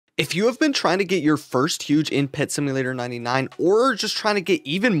If you have been trying to get your first huge in Pet Simulator 99 or just trying to get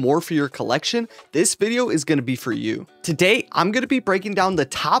even more for your collection, this video is going to be for you. Today, I'm going to be breaking down the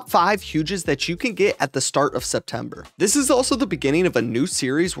top 5 huges that you can get at the start of September. This is also the beginning of a new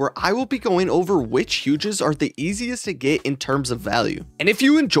series where I will be going over which huges are the easiest to get in terms of value. And if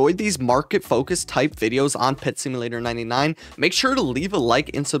you enjoyed these market focused type videos on Pet Simulator 99, make sure to leave a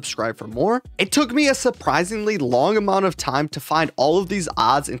like and subscribe for more. It took me a surprisingly long amount of time to find all of these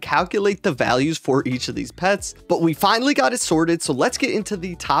odds and calculate the values for each of these pets, but we finally got it sorted. So let's get into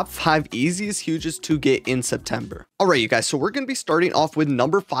the top 5 easiest huges to get in September. All right, you guys, so we're going to be starting off with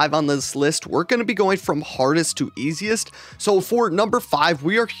number 5 on this list. We're going to be going from hardest to easiest. So for number 5,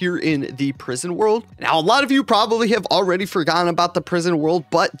 we are here in the prison world. Now, a lot of you probably have already forgotten about the prison world,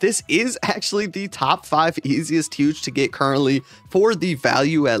 but this is actually the top 5 easiest huge to get currently for the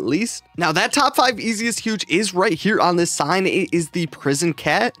value at least. Now, that top 5 easiest huge is right here on this sign. It is the prison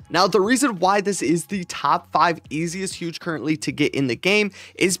cat. Now, the reason why this is the top 5 easiest huge currently to get in the game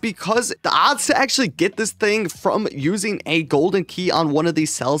is because the odds to actually get this thing from using a golden key on one of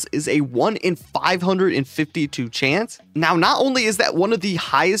these cells is a 1 in 552 chance. Now, not only is that one of the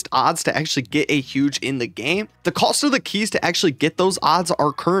highest odds to actually get a huge in the game, the cost of the keys to actually get those odds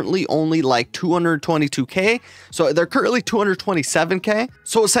are currently only like 222k. So they're currently 227k.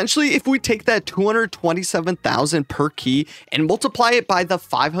 So essentially, if we take that 227,000 per key and multiply it by the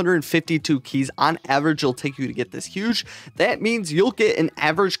 552 keys on average it'll take you to get this huge, that means you'll get an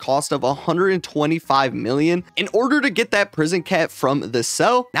average cost of 125 million in order to get that prison cat from this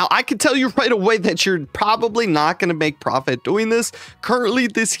cell. Now, I can tell you right away that you're probably not going to make profit doing this. Currently,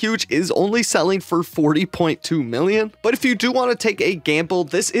 this huge is only selling for 40.2 million. But if you do want to take a gamble,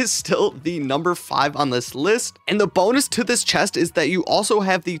 this is still the number 5 on this list. And the bonus to this chest is that you also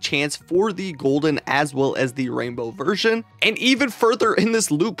have the chance for the golden as well as the rainbow version. And even further in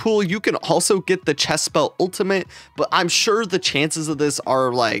this loot pool, you can also get the chest spell ultimate, but I'm sure the chances of this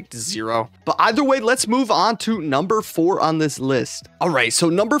are like 0. But either way, let's move on to number 4 on this list. All right, so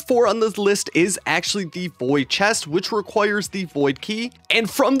number 4 on this list is actually the void chest, which requires the void key. And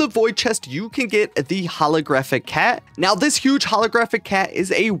from the void chest, you can get the holographic cat. Now, this huge holographic cat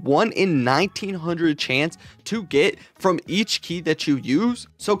is a 1 in 1900 chance to get from each key that you use.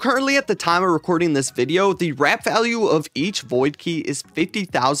 So currently at the time of recording this video, the wrap value of each void key is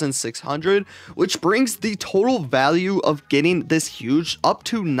 50,600, which brings the total value of getting this huge up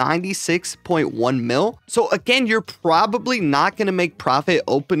to 96.1 mil. So again, you're probably not going to make profit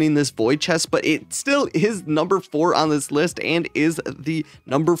opening this void chest, but it still is number 4 on this list and is the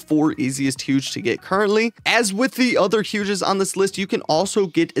number 4 easiest huge to get currently. As with the other huges on this list, you can also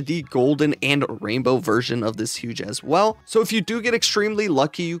get the golden and rainbow version of this huge as well. So if you do get extremely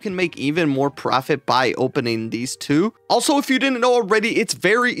lucky, you can make even more profit by opening these two. Also, if you didn't know already, it's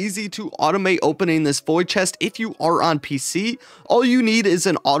very easy to automate opening this void chest if you are on PC. All you need is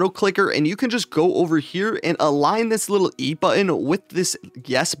an auto clicker, and you can just go over here and align this little E button with this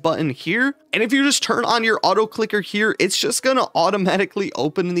yes button here. And if you just turn on your auto clicker here, it's just gonna automatically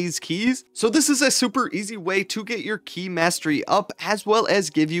open these keys. So this is a super easy way to get your key mastery up, as well as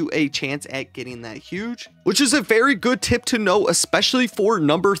give you a chance at getting that huge, which is a very good tip to know, especially for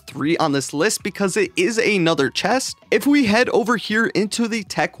number 3 on this list, because it is another chest. If we head over here into the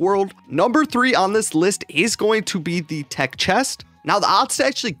tech world, number 3 on this list is going to be the tech chest. Now, the odds to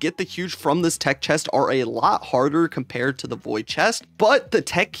actually get the huge from this tech chest are a lot harder compared to the void chest, but the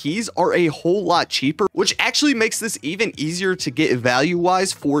tech keys are a whole lot cheaper, which actually makes this even easier to get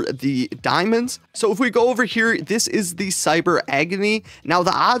value-wise for the diamonds. So if we go over here, this is the Cyber Agony. Now,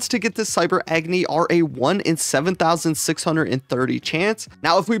 the odds to get this Cyber Agony are a 1 in 7,630 chance.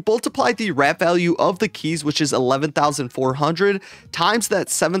 Now, if we multiply the wrap value of the keys, which is 11,400, times that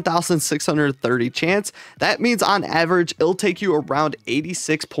 7,630 chance, that means on average, it'll take you around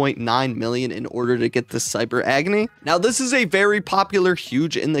 86.9 million in order to get this Cyber Agony. Now, this is a very popular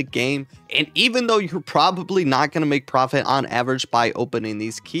huge in the game, and even though you're probably not going to make profit on average by opening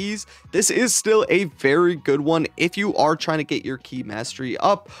these keys, this is still a very good one if you are trying to get your key mastery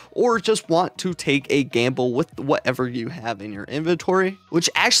up or just want to take a gamble with whatever you have in your inventory. Which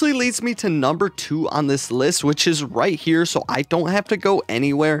actually leads me to number 2 on this list, which is right here, so I don't have to go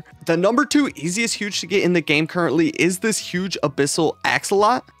anywhere. The number 2 easiest huge to get in the game currently is this huge Abyssal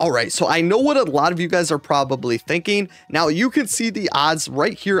Axolot. All right, so I know what a lot of you guys are probably thinking. Now, you can see the odds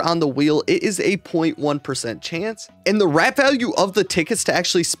right here on the wheel wheel, it is a 0.1% chance. And the wrap value of the tickets to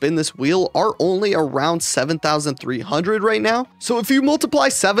actually spin this wheel are only around 7,300 right now. So if you multiply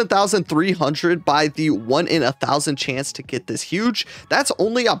 7,300 by the 1 in 1,000 chance to get this huge, that's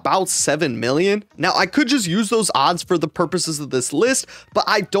only about 7 million. Now I could just use those odds for the purposes of this list, but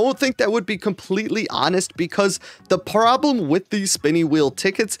I don't think that would be completely honest, because the problem with these spinny wheel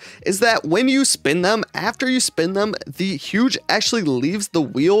tickets is that when you spin them, after you spin them, the huge actually leaves the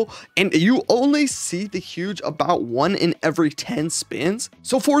wheel and you only see the huge about 1 in every 10 spins.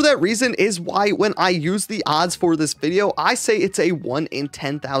 So for that reason is why when I use the odds for this video, I say it's a 1 in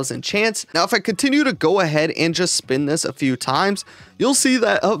 10,000 chance. Now if I continue to go ahead and just spin this a few times, you'll see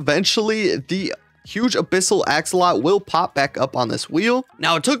that eventually the huge abyssal axolot will pop back up on this wheel.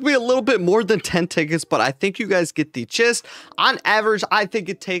 Now it took me a little bit more than 10 tickets, but I think you guys get the gist. On average, I think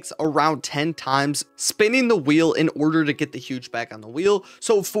it takes around 10 times spinning the wheel in order to get the huge back on the wheel.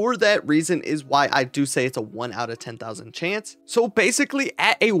 So for that reason is why I do say it's a 1 out of 10,000 chance. So basically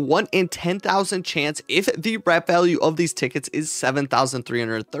at a 1 in 10,000 chance, if the wrap value of these tickets is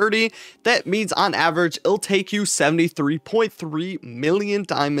 7,330, that means on average it'll take you 73.3 million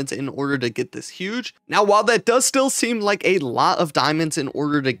diamonds in order to get this huge. Now, while that does still seem like a lot of diamonds in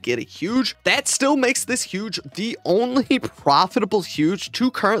order to get a huge, that still makes this huge the only profitable huge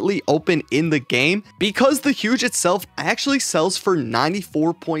to currently open in the game, because the huge itself actually sells for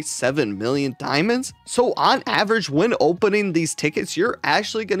 94.7 million diamonds. So on average, when opening these tickets, you're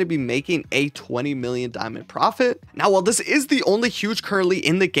actually going to be making a 20 million diamond profit. Now, while this is the only huge currently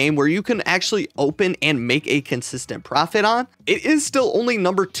in the game where you can actually open and make a consistent profit on, it is still only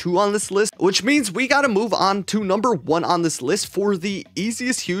number 2 on this list, which means we got to move on to number 1 on this list for the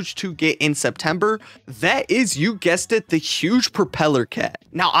easiest huge to get in September. That is, you guessed it, the huge propeller cat.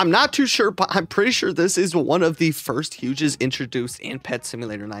 Now, I'm not too sure, but I'm pretty sure this is one of the first huges introduced in Pet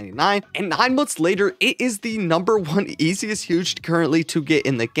Simulator 99. And 9 months later, it is the number 1 easiest huge currently to get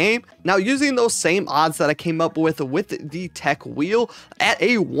in the game. Now, using those same odds that I came up with the tech wheel, at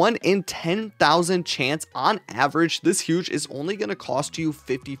a 1 in 10,000 chance on average, this huge is only going to cost you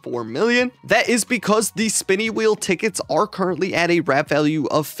 54 million. That is because the spinny wheel tickets are currently at a wrap value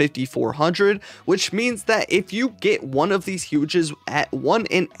of 5,400, which means that if you get one of these huges at 1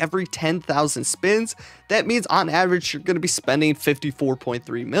 in every 10,000 spins, that means on average you're going to be spending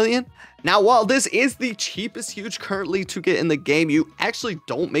 54.3 million. Now, while this is the cheapest huge currently to get in the game, you actually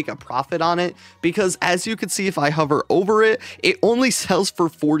don't make a profit on it, because as you can see, if I hover over it, it only sells for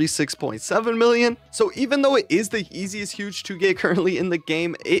 46.7 million. So even though it is the easiest huge to get currently in the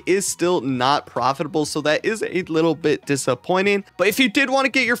game, it is still not profitable. So that is a little bit disappointing. But if you did want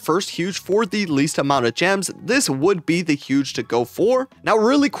to get your first huge for the least amount of gems, this would be the huge to go for. Now,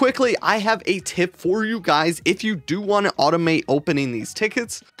 really quickly, I have a tip for you guys if you do want to automate opening these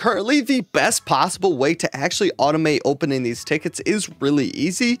tickets. Currently, the best possible way to actually automate opening these tickets is really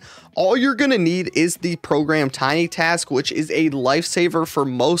easy. All you're going to need is the program Tiny Task, which is a lifesaver for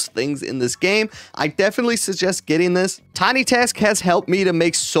most things in this game. I definitely suggest getting this. Tiny Task has helped me to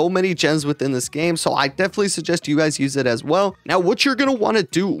make so many gems within this game, so I definitely suggest you guys use it as well. Now, what you're going to want to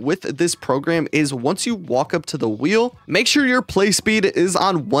do with this program is once you walk up to the wheel, make sure your play speed is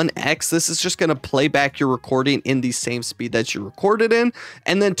on 1x. This is just going to play back your recording in the same speed that you recorded in,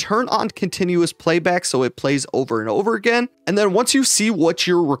 and then turn on continuous playback so it plays over and over again. And then once you see what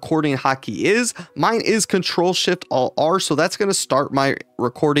your recording hotkey is, mine is Control-Shift-Alt-R, so that's going to start my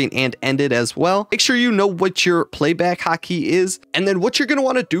recording and end it as well. Make sure you know what your playback hotkey is, and then what you're going to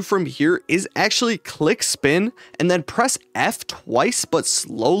want to do from here is actually click spin and then press F twice but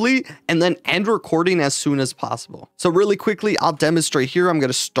slowly, and then end recording as soon as possible. So really quickly, I'll demonstrate here. I'm going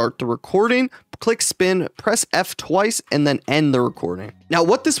to start the recording, click spin, press F twice, and then end the recording. Now,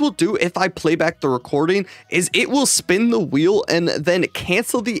 what this will do if I play back the recording is it will spin the wheel and then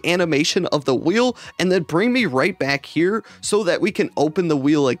cancel the animation of the wheel and then bring me right back here so that we can open the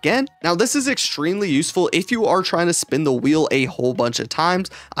wheel again. Now, this is extremely useful if you are trying to spin the wheel a whole bunch of times.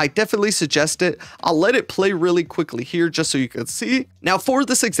 I definitely suggest it. I'll let it play really quickly here just so you can see. Now, for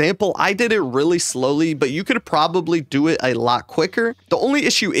this example, I did it really slowly, but you could probably do it a lot quicker. The only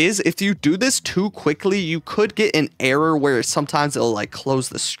issue is if you do this too quickly, you could get an error where sometimes it'll like close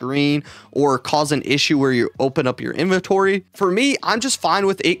the screen or cause an issue where you open up your inventory. For me, I'm just fine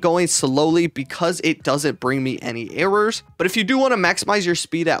with it going slowly because it doesn't bring me any errors. But if you do want to maximize your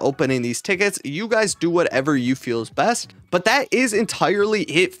speed at opening these tickets, you guys do whatever you feel is best. But that is entirely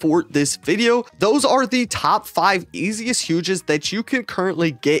it for this video. Those are the top 5 easiest huges that you can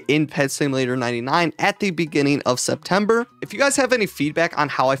currently get in Pet Simulator 99 at the beginning of September. If you guys have any feedback on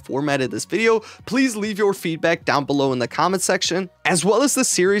how I formatted this video, please leave your feedback down below in the comment section. As well as the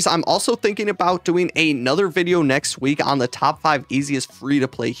series, I'm also thinking about doing another video next week on the top 5 easiest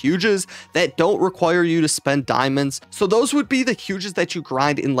free-to-play huges that don't require you to spend diamonds. So those would be the huges that you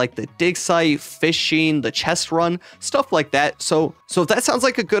grind in like the dig site, fishing, the chest run, stuff like that. So if that sounds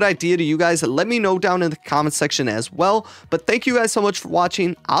like a good idea to you guys, let me know down in the comment section as well. But thank you guys so much for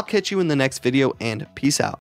watching. I'll catch you in the next video, and peace out.